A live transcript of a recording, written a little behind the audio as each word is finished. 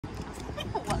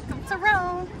to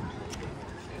Rome.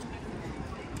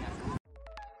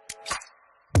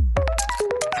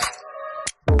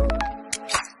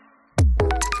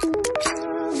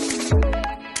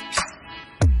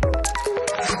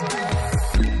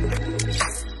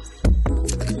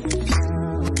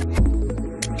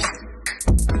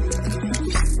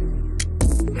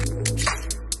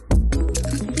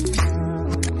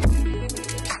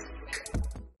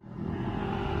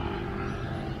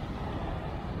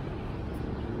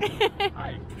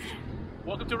 Hi,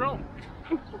 welcome to Rome.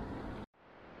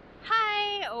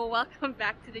 Hi, welcome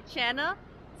back to the channel.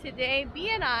 Today, B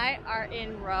and I are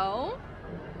in Rome.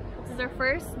 This is our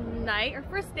first night, our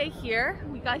first day here.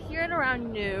 We got here at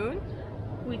around noon.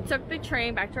 We took the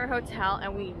train back to our hotel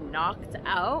and we knocked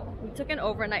out. We took an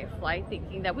overnight flight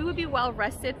thinking that we would be well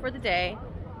rested for the day,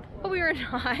 but we were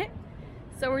not.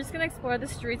 So we're just gonna explore the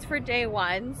streets for day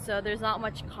one. So there's not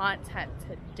much content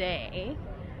today.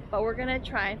 But we're gonna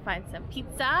try and find some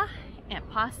pizza and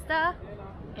pasta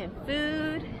and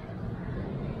food.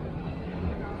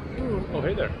 Ooh, Oh,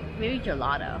 hey there. maybe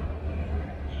gelato.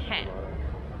 Heh.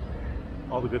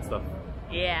 All the good stuff.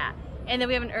 Yeah. And then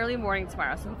we have an early morning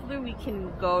tomorrow, so hopefully we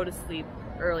can go to sleep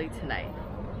early tonight.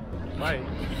 Bye.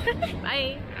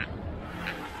 Bye.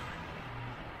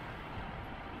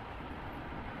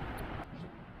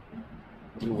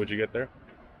 Ooh, what'd you get there?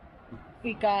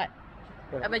 We got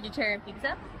a vegetarian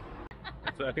pizza.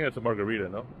 So I think that's a margarita,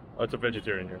 no? Oh, it's a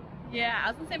vegetarian here. Yeah, I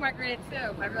was gonna say margarita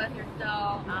too, but I realized there's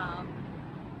no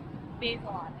basil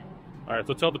on it. All right,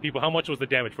 so tell the people, how much was the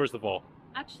damage, first of all?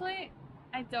 Actually,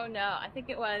 I don't know. I think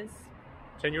it was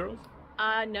 10 euros?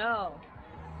 no.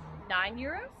 9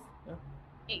 euros? Yeah.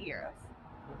 8 euros.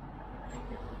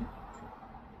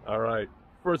 All right,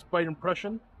 first bite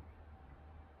impression?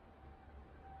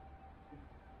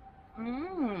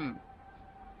 Mm-hmm.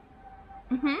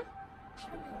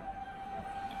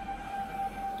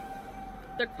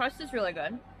 The crust is really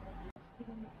good.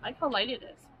 I like how light it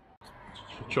is.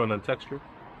 Showing on texture.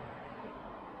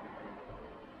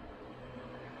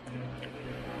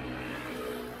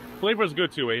 Flavor is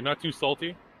good too, eh? Not too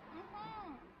salty.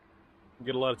 You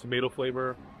get a lot of tomato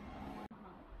flavor.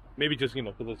 Maybe just, you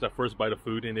know, because it's that first bite of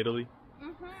food in Italy.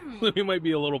 We might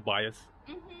be a little biased.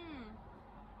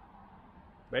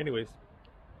 But anyways,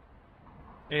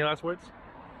 any last words?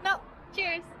 No,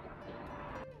 cheers.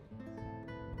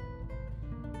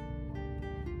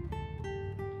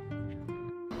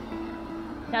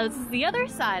 Now this is the other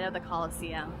side of the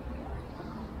Colosseum.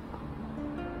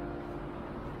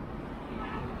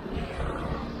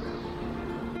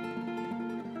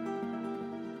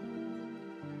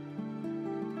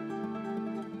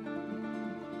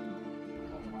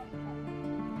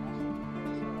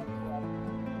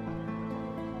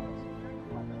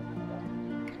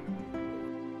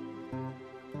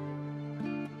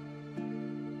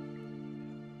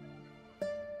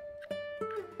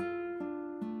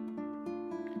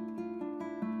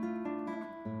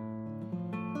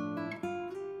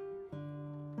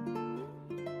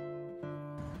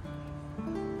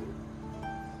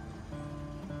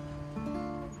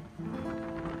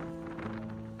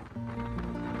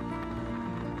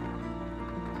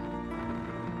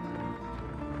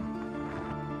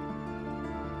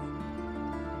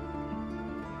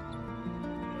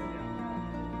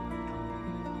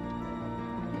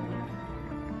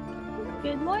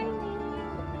 Good morning!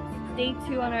 Day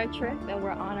 2 on our trip and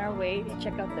we're on our way to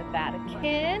check out the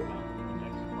Vatican.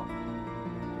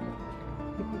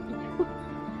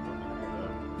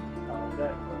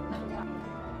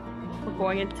 We're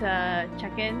going into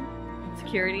check-in,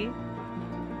 security.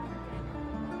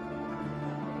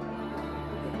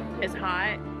 It's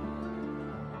hot.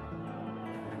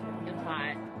 It's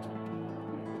hot.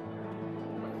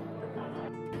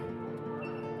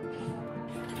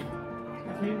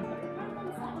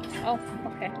 Oh,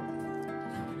 okay.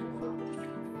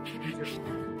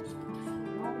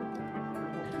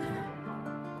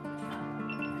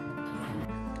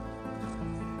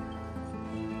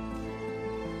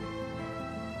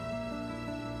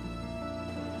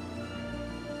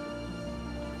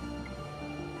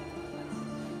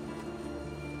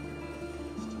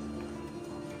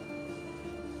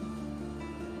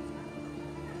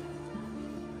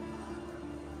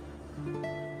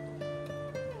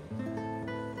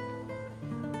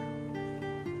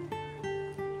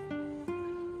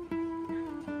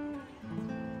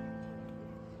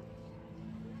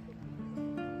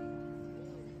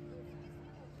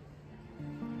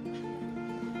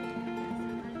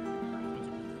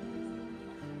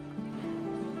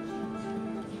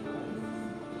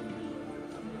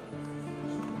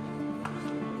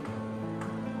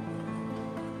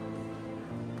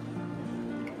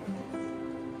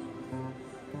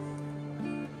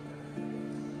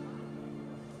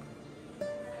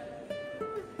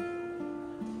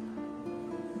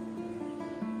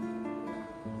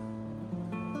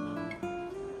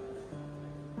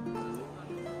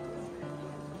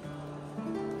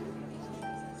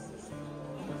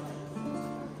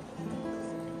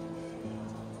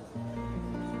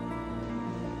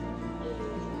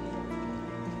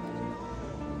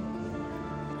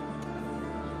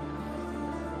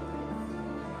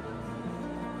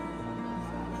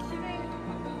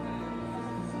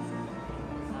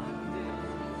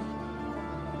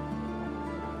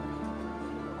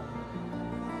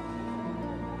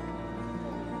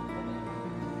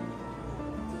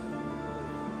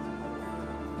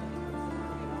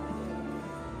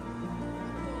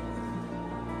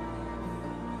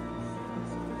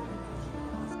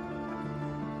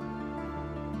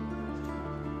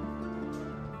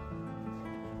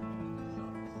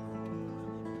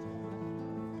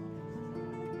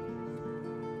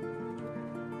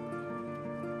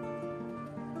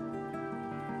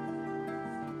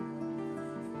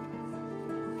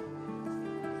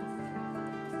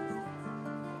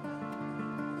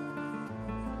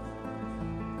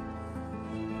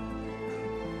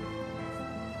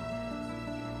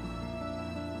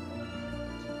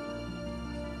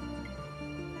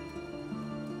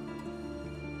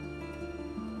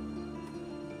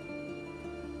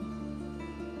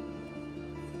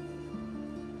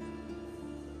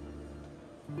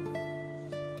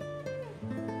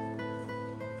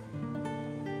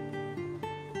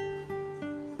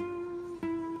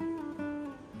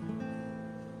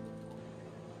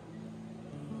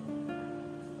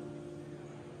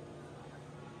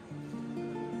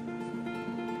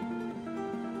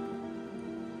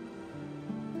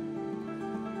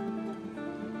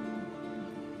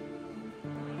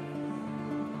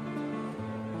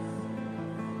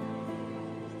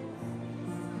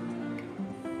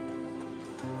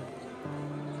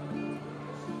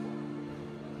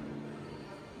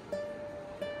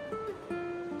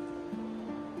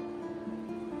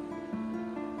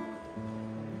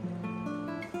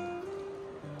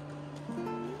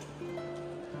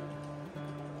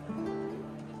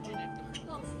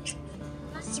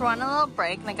 So we're on a little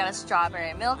break and I got a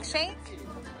strawberry milkshake.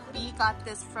 We got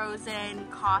this frozen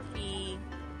coffee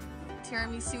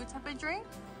tiramisu type of drink.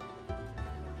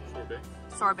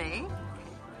 Sorbet.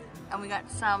 And we got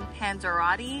some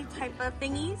panzerotti type of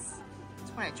thingies.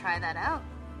 Just want to try that out.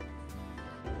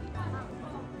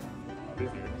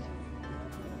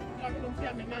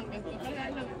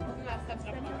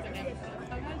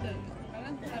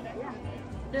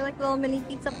 They're like little mini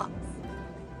pizza pops.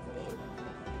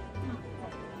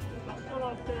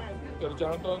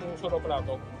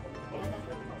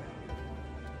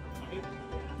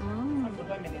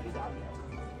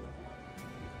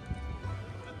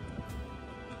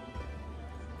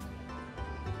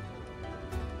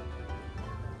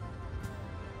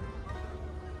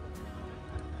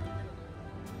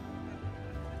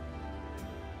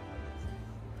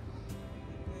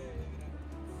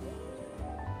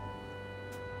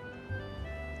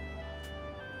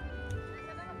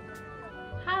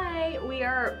 Hi, we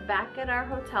are back at our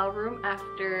hotel room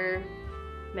after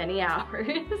many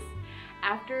hours.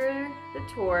 After the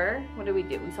tour, what did we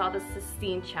do? We saw the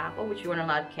Sistine Chapel, which you weren't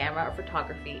allowed camera or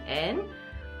photography in.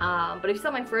 But if you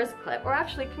saw my first clip, or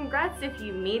actually congrats if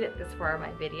you made it this far in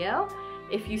my video.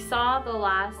 If you saw the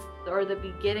last or the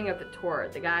beginning of the tour,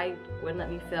 the guy wouldn't let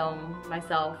me film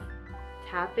myself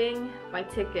tapping my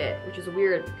ticket, which is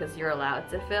weird because you're allowed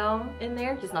to film in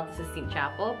there, just not the Sistine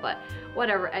Chapel, but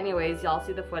whatever. Anyways, y'all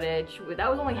see the footage. That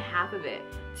was only half of it,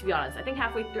 to be honest. I think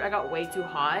halfway through I got way too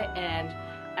hot and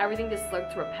everything just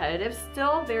looked repetitive.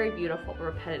 Still very beautiful, but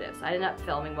repetitive. So I ended up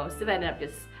filming most of it. I ended up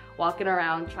just walking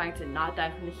around trying to not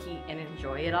die from the heat and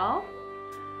enjoy it all.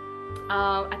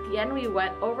 At the end we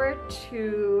went over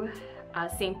to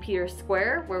St. Peter's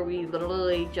Square, where we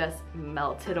literally just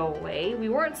melted away. We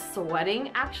weren't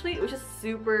sweating actually, it was just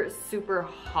super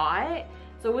hot,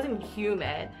 so it wasn't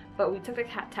humid, but we took the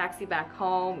taxi back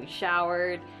home, we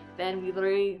showered, then we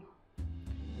literally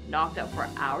knocked out for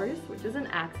hours, which is an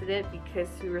accident because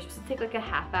we were supposed to take like a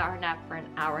half-hour nap for an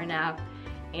hour nap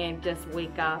and just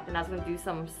wake up, and I was gonna do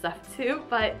some stuff too,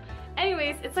 but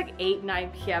anyways, it's like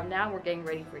 8-9 p.m. now and we're getting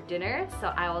ready for dinner, so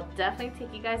I will definitely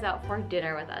take you guys out for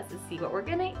dinner with us to see what we're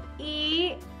gonna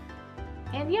eat.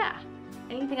 And yeah,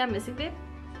 anything I'm missing, babe?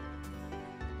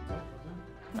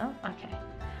 No? Okay.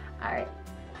 Alright.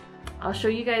 I'll show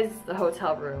you guys the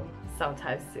hotel room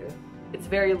sometime soon. It's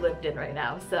very lived in right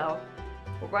now, so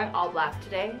we're going all black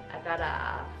today. I got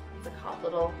a, what's it called,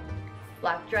 little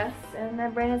black dress, and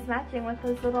then Brandon's matching with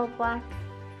his little black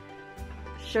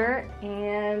shirt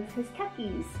and his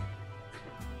khakis.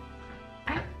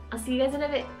 Alright, I'll see you guys in a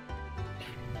bit.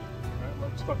 Alright, we're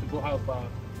just about to go have a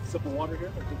sip of water here.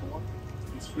 Drink of water.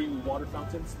 These free water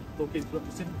fountains located throughout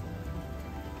the city.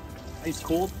 Ice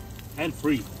cold and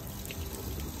free.